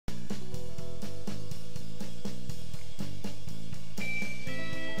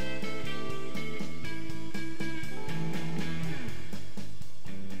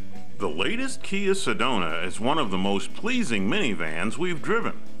latest Kia Sedona is one of the most pleasing minivans we've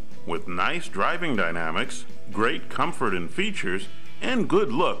driven, with nice driving dynamics, great comfort and features, and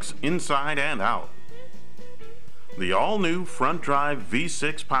good looks inside and out. The all-new front-drive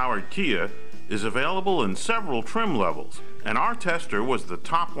V6 powered Kia is available in several trim levels, and our tester was the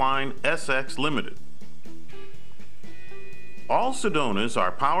top-line SX Limited. All Sedonas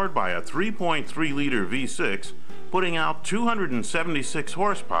are powered by a 3.3-liter V6, putting out 276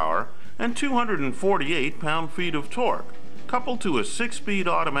 horsepower and 248 pound-feet of torque, coupled to a 6-speed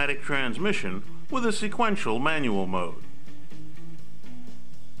automatic transmission with a sequential manual mode.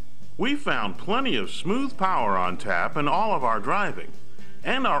 We found plenty of smooth power on tap in all of our driving,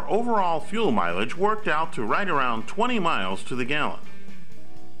 and our overall fuel mileage worked out to right around 20 miles to the gallon.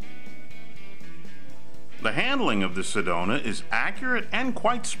 The handling of the Sedona is accurate and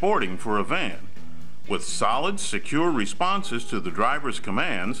quite sporting for a van, with solid, secure responses to the driver's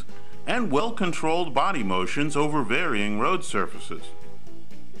commands and well-controlled body motions over varying road surfaces.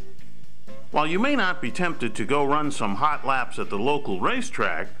 While you may not be tempted to go run some hot laps at the local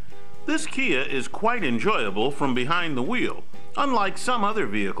racetrack, this Kia is quite enjoyable from behind the wheel, unlike some other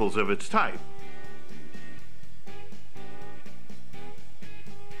vehicles of its type.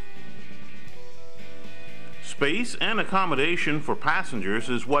 Space and accommodation for passengers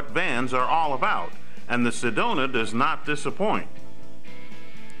is what vans are all about, and the Sedona does not disappoint.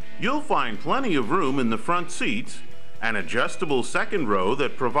 You'll find plenty of room in the front seats, an adjustable second row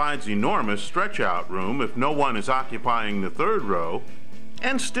that provides enormous stretch-out room if no one is occupying the third row,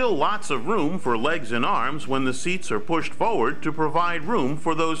 and still lots of room for legs and arms when the seats are pushed forward to provide room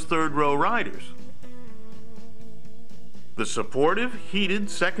for those third-row riders. The supportive,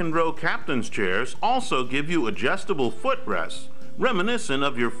 heated second-row captain's chairs also give you adjustable footrests, reminiscent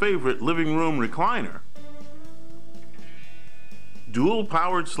of your favorite living room recliner.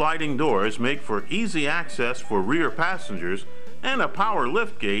 Dual-powered sliding doors make for easy access for rear passengers, and a power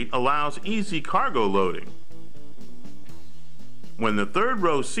liftgate allows easy cargo loading. When the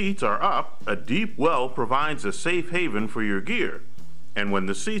third-row seats are up, a deep well provides a safe haven for your gear, and when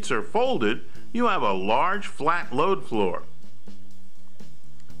the seats are folded, you have a large, flat load floor.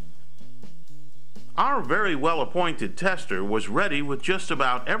 Our very well-appointed tester was ready with just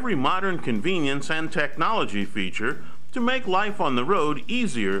about every modern convenience and technology feature to make life on the road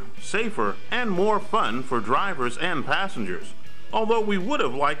easier, safer, and more fun for drivers and passengers, although we would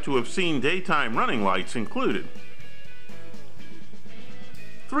have liked to have seen daytime running lights included.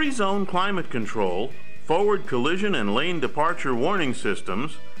 3-zone climate control, forward collision and lane departure warning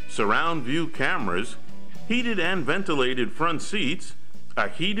systems, surround view cameras, heated and ventilated front seats, a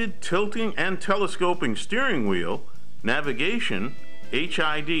heated tilting and telescoping steering wheel, navigation,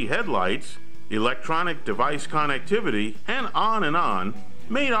 HID headlights, electronic device connectivity, and on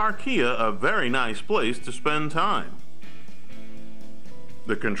made our Kia a very nice place to spend time.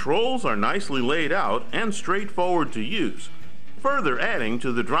 The controls are nicely laid out and straightforward to use, further adding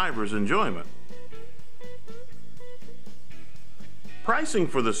to the driver's enjoyment. Pricing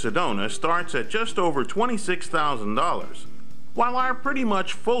for the Sedona starts at just over $26,000, while our pretty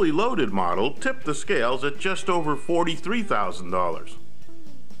much fully loaded model tipped the scales at just over $43,000.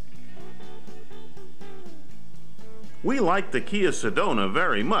 We like the Kia Sedona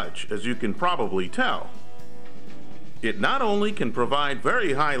very much, as you can probably tell. It not only can provide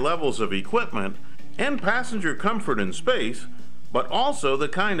very high levels of equipment and passenger comfort and space, but also the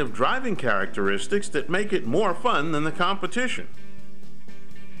kind of driving characteristics that make it more fun than the competition.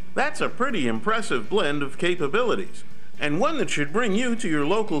 That's a pretty impressive blend of capabilities, and one that should bring you to your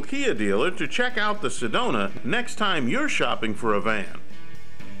local Kia dealer to check out the Sedona next time you're shopping for a van.